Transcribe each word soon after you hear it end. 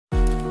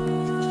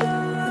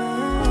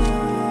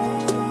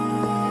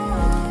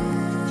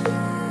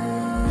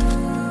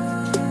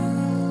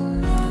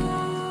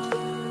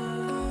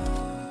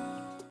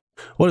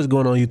What is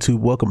going on, YouTube?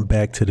 Welcome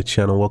back to the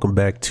channel. Welcome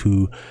back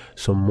to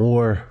some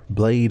more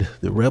Blade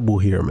the Rebel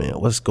here, man.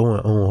 What's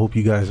going on? Hope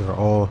you guys are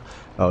all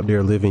out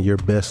there living your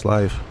best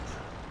life.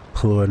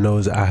 Lord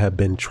knows I have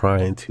been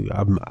trying to.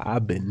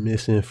 I've been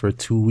missing for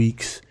 2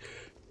 weeks.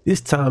 This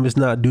time it's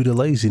not due to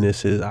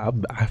laziness.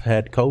 I've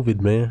had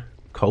COVID, man.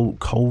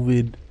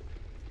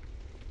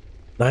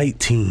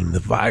 COVID-19, the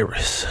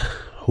virus.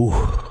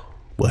 Ooh,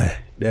 boy,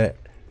 that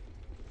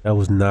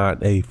was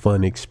not a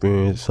fun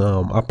experience.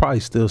 I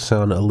probably still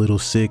sound a little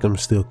sick. I'm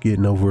still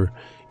getting over,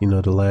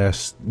 the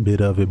last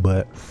bit of it,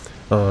 but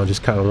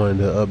just kind of wanted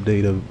to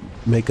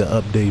make an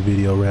update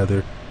video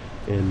rather,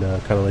 and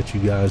kind of let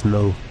you guys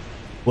know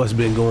what's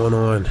been going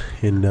on.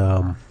 And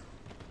man,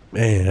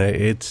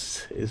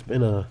 it's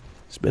been a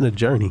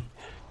journey,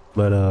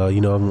 but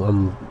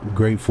I'm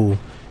grateful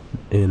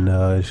and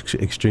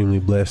extremely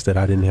blessed that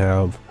I didn't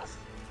have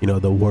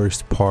the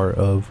worst part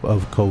of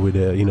COVID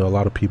that a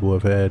lot of people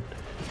have had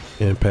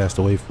and passed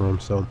away from.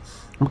 So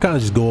I'm kind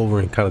of just go over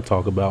and kind of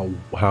talk about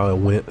how it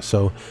went.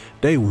 So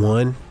day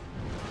one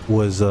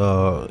was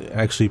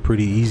actually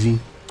pretty easy.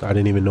 I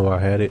didn't even know I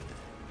had it.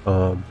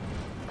 I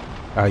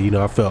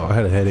felt I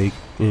had a headache,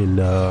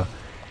 and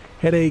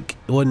headache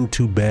wasn't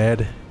too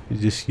bad. It's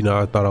just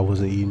I thought I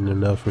wasn't eating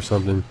enough or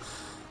something.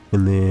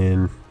 And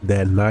then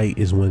that night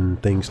is when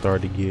things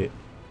started to get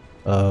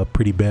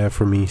pretty bad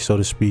for me, so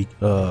to speak.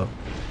 I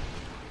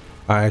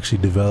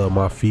actually developed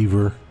my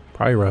fever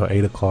probably around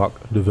 8 o'clock.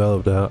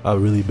 Developed a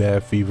really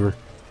bad fever,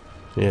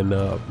 and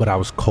but I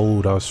was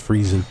cold. I was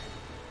freezing,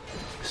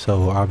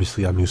 so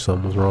obviously I knew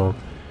something was wrong,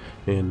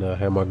 and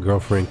had my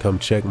girlfriend come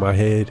check my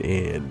head,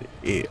 and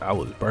I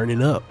was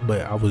burning up,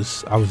 but I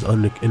was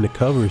in the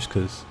covers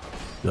because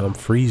I'm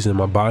freezing.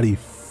 My body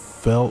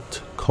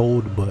felt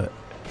cold, but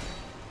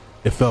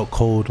it felt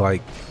cold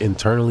like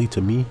internally to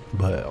me,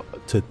 but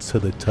to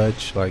the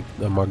touch, like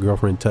my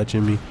girlfriend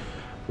touching me,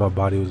 my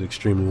body was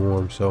extremely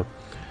warm. So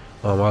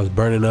I was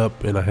burning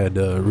up, and I had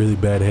a really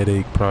bad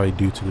headache, probably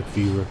due to the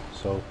fever.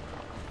 So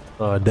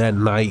that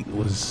night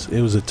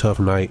was a tough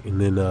night.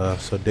 And then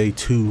so day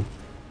two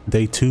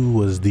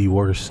was the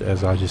worst,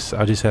 as I just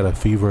had a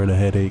fever and a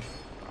headache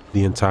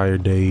the entire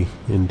day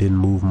and didn't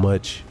move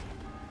much.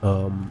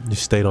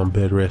 Just stayed on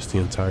bed rest the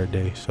entire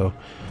day. So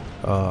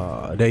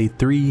day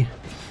three,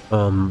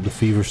 the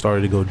fever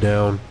started to go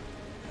down,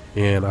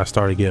 and I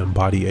started getting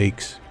body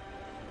aches,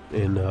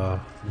 and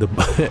the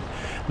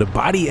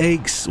body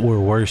aches were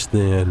worse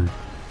than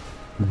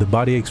the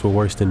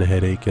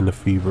headache and the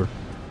fever.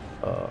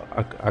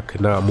 I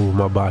could not move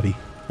my body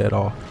at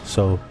all.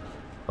 So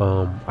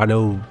I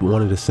know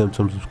one of the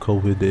symptoms of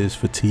COVID is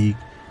fatigue.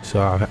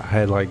 So I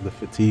had like the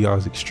fatigue. I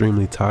was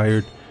extremely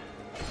tired,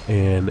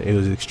 and it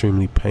was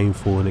extremely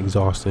painful and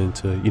exhausting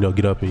to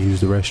get up and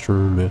use the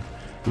restroom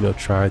and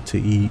try to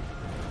eat.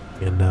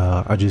 And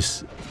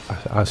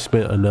I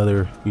spent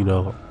another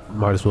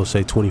might as well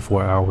say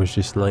 24 hours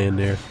just laying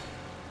there,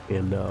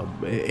 and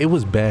it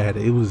was bad.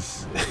 It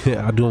was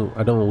I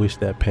don't wish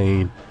that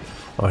pain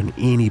on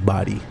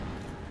anybody.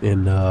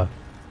 And I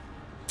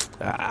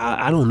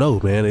don't know,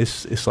 man.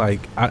 It's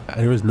like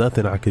there was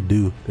nothing I could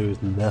do. There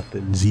was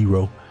nothing,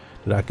 zero,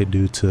 that I could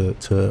do to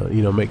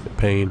make the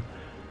pain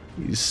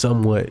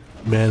somewhat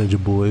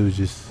manageable. It's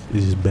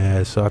just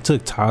bad. So I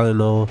took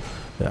Tylenol,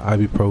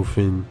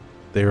 ibuprofen,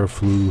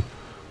 Theraflu,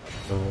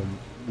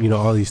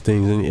 all these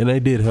things, and they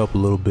did help a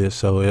little bit.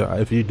 So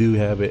if you do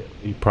have it,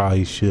 you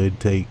probably should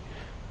take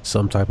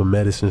some type of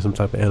medicine, some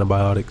type of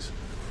antibiotics,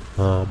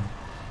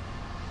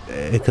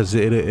 because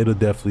it'll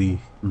definitely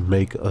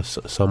make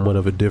somewhat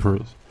of a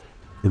difference.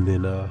 And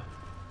then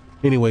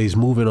anyways,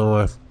 moving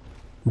on,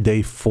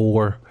 day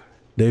four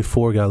got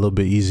a little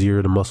bit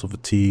easier. The muscle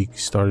fatigue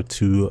started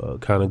to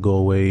kind of go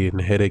away, and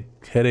the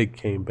headache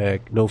came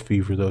back. No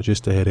fever though,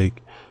 just a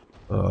headache.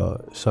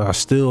 So I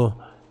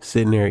still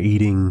sitting there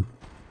eating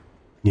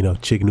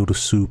chicken noodle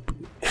soup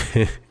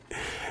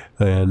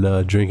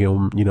and drinking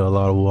a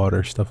lot of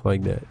water, stuff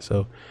like that.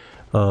 So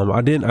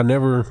I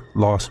never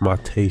lost my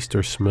taste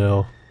or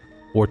smell,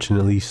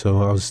 fortunately.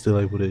 So I was still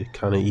able to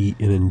kind of eat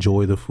and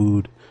enjoy the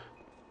food.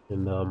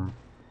 And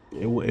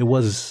it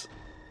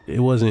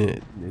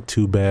wasn't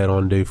too bad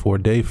on day four.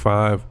 Day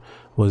five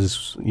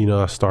was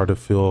I started to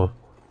feel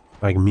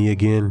like me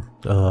again.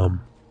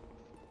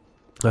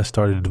 I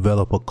started to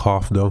develop a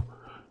cough though,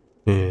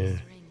 and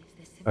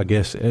I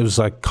guess it was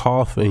like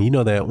cough, and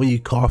that when you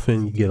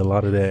coughing, you get a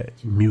lot of that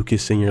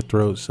mucus in your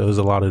throat. So it was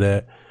a lot of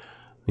that.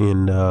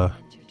 And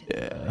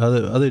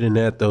other than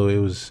that though, it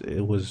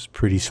was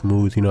pretty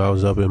smooth. I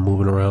was up and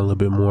moving around a little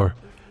bit more.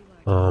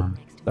 I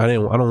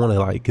don't want to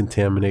like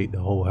contaminate the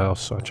whole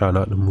house, so I try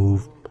not to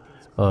move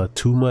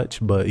too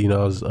much. But I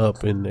was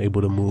up and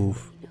able to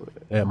move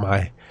at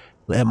my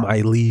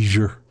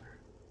leisure.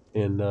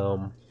 And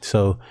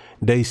so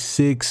day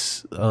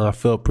six, I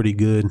felt pretty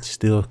good,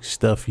 still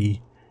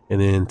stuffy. And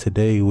then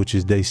today, which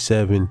is day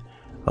seven,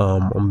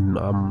 I'm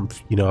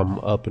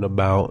up and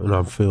about, and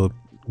I feel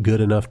good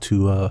enough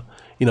to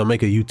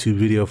make a YouTube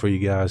video for you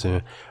guys,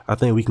 and I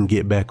think we can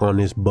get back on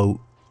this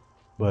boat.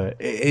 But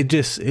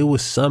it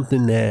was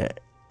something that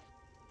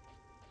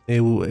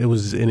it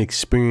was an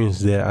experience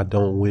that I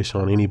don't wish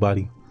on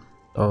anybody.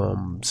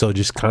 So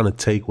just kind of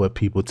take what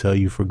people tell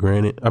you for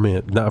granted. I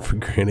mean, not for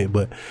granted,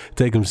 but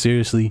take them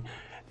seriously.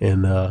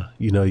 And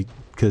you know,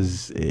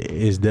 because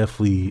it's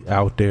definitely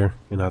out there.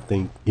 And I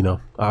think, you know,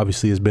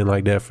 obviously it's been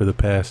like that for the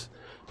past,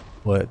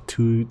 what,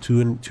 two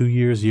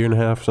years, year and a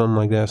half, something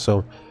like that.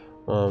 So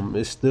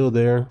it's still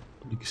there.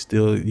 You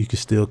can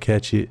still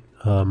catch it.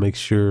 Make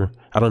sure,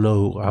 I don't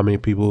know how many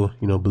people,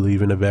 you know,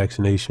 believe in the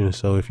vaccination.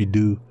 So if you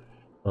do,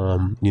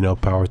 you know,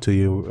 power to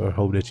you, or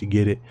hope that you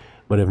get it.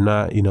 But if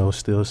not, you know,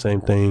 still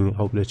same thing.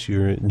 Hope that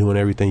you're doing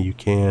everything you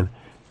can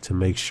to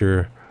make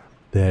sure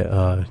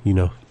that you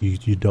know,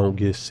 you don't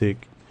get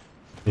sick.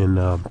 And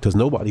because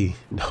nobody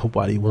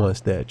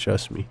wants that,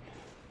 trust me.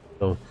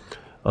 So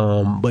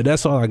but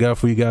that's all I got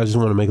for you guys. Just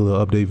want to make a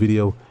little update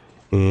video,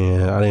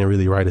 and I didn't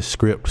really write a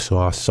script, so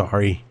I'm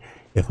sorry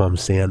if I'm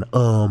saying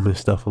and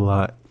stuff a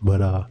lot,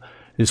 but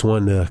just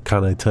wanted to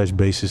kind of touch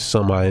bases.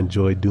 Something I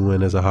enjoy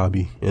doing as a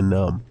hobby. And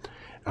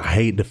I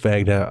hate the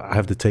fact that I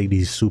have to take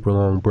these super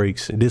long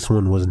breaks. This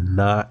one was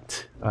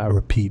not, I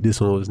repeat, this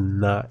one was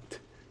not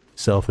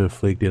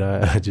self-inflicted.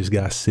 I just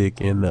got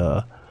sick, and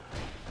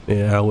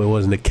yeah, it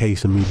wasn't a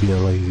case of me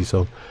being lazy.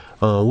 So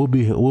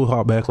we'll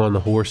hop back on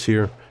the horse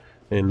here,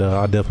 and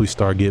I'll definitely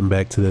start getting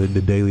back to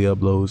the daily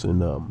uploads.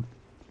 And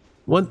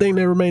one thing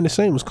that remained the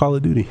same was Call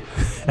of Duty.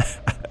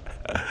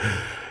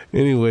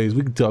 Anyways,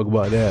 we can talk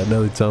about that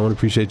another time. I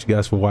appreciate you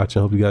guys for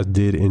watching. I hope you guys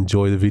did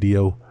enjoy the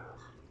video.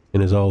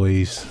 And as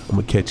always, I'm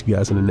gonna catch you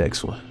guys in the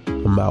next one.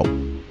 I'm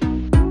out.